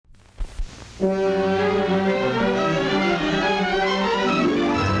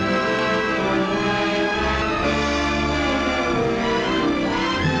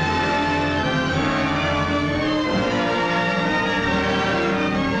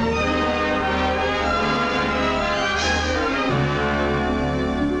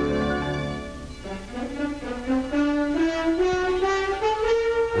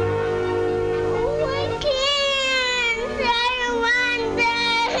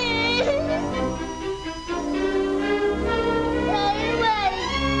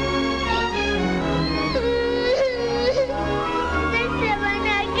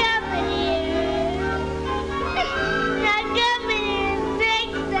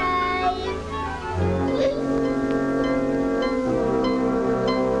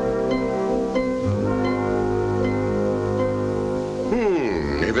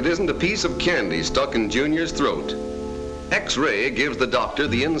If it isn't a piece of candy stuck in Junior's throat. X-ray gives the doctor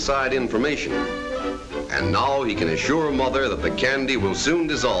the inside information. And now he can assure Mother that the candy will soon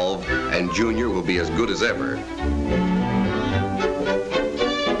dissolve and Junior will be as good as ever.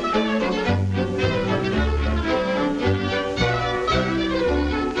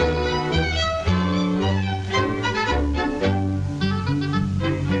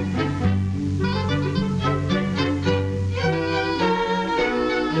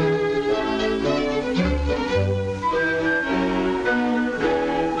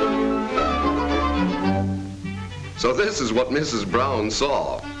 So this is what Mrs. Brown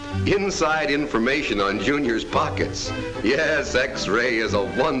saw. Inside information on Junior's pockets. Yes, X-ray is a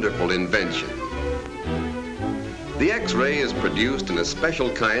wonderful invention. The X-ray is produced in a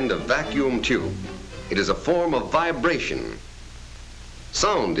special kind of vacuum tube. It is a form of vibration.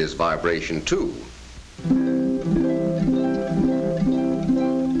 Sound is vibration too.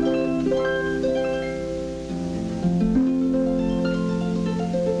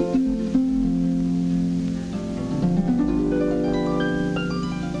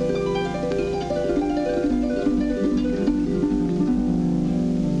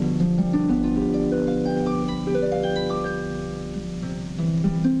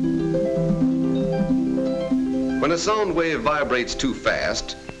 When a sound wave vibrates too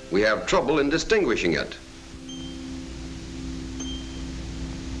fast, we have trouble in distinguishing it.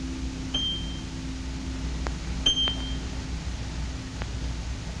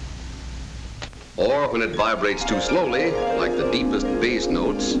 Or when it vibrates too slowly, like the deepest bass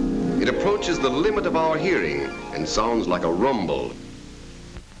notes, it approaches the limit of our hearing and sounds like a rumble.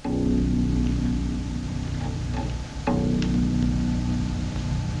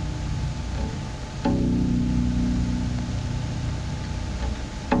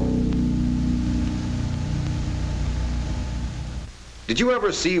 Did you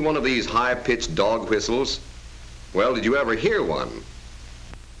ever see one of these high-pitched dog whistles? Well, did you ever hear one?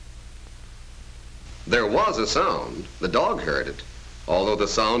 There was a sound. The dog heard it, although the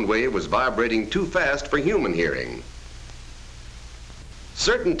sound wave was vibrating too fast for human hearing.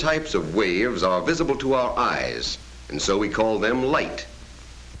 Certain types of waves are visible to our eyes, and so we call them light.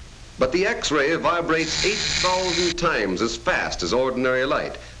 But the X-ray vibrates 8,000 times as fast as ordinary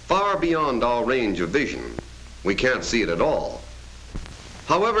light, far beyond our range of vision. We can't see it at all.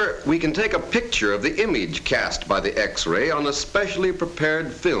 However, we can take a picture of the image cast by the X-ray on a specially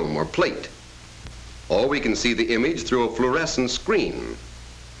prepared film or plate. Or we can see the image through a fluorescent screen.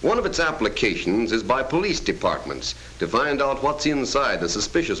 One of its applications is by police departments to find out what's inside the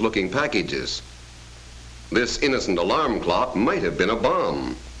suspicious-looking packages. This innocent alarm clock might have been a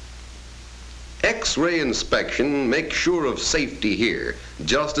bomb. X-ray inspection makes sure of safety here,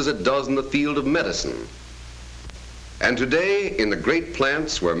 just as it does in the field of medicine. And today, in the great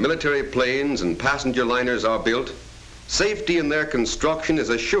plants where military planes and passenger liners are built, safety in their construction is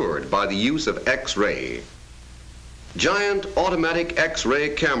assured by the use of X-ray. Giant automatic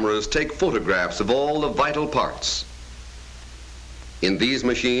X-ray cameras take photographs of all the vital parts. In these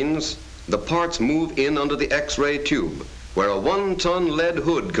machines, the parts move in under the X-ray tube, where a 1-ton lead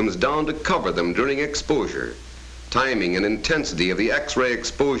hood comes down to cover them during exposure. Timing and intensity of the X-ray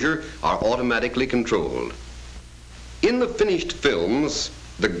exposure are automatically controlled. In the finished films,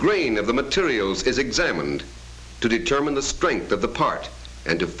 the grain of the materials is examined to determine the strength of the part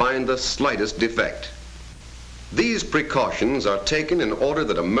and to find the slightest defect. These precautions are taken in order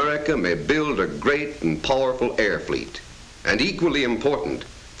that America may build a great and powerful air fleet, and equally important,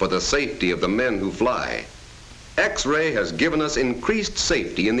 for the safety of the men who fly. X-ray has given us increased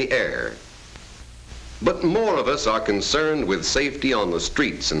safety in the air. But more of us are concerned with safety on the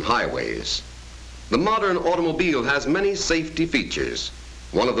streets and highways. The modern automobile has many safety features,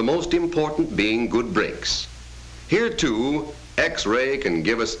 one of the most important being good brakes. Here too, X-ray can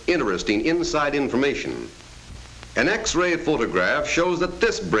give us interesting inside information. An X-ray photograph shows that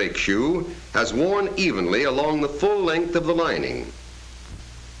this brake shoe has worn evenly along the full length of the lining.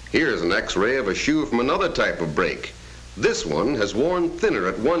 Here's an X-ray of a shoe from another type of brake. This one has worn thinner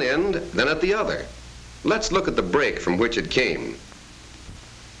at one end than at the other. Let's look at the brake from which it came.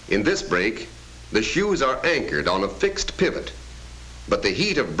 In this brake, the shoes are anchored on a fixed pivot, but the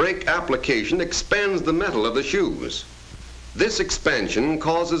heat of brake application expands the metal of the shoes. This expansion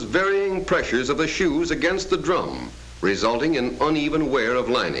causes varying pressures of the shoes against the drum, resulting in uneven wear of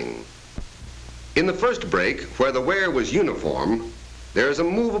lining. In the first brake, where the wear was uniform, there is a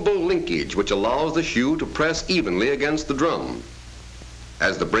movable linkage which allows the shoe to press evenly against the drum.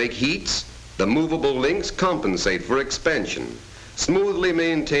 As the brake heats, the movable links compensate for expansion, smoothly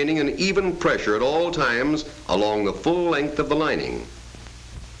maintaining an even pressure at all times along the full length of the lining.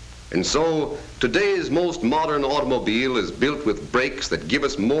 And so, today's most modern automobile is built with brakes that give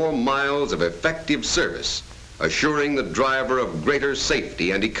us more miles of effective service, assuring the driver of greater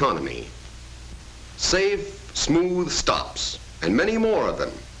safety and economy. Safe, smooth stops, and many more of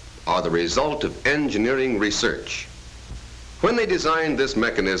them, are the result of engineering research. When they designed this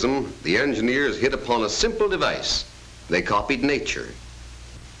mechanism, the engineers hit upon a simple device. They copied nature.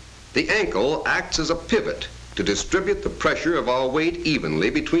 The ankle acts as a pivot to distribute the pressure of our weight evenly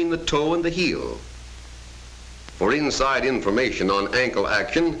between the toe and the heel. For inside information on ankle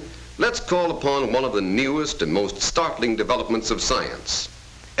action, let's call upon one of the newest and most startling developments of science,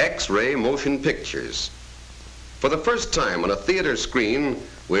 X-ray motion pictures. For the first time on a theater screen,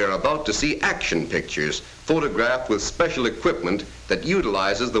 we are about to see action pictures photographed with special equipment that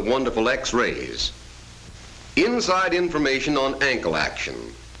utilizes the wonderful X-rays. Inside information on ankle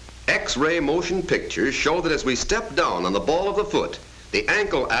action. X-ray motion pictures show that as we step down on the ball of the foot, the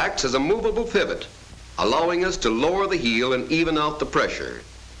ankle acts as a movable pivot, allowing us to lower the heel and even out the pressure.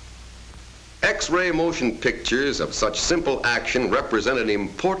 X-ray motion pictures of such simple action represent an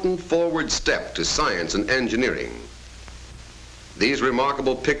important forward step to science and engineering. These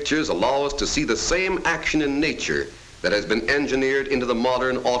remarkable pictures allow us to see the same action in nature that has been engineered into the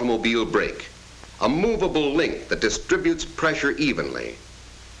modern automobile brake, a movable link that distributes pressure evenly.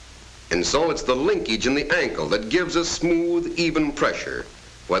 And so it's the linkage in the ankle that gives us smooth, even pressure,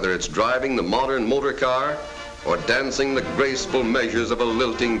 whether it's driving the modern motor car or dancing the graceful measures of a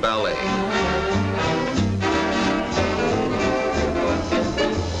lilting ballet.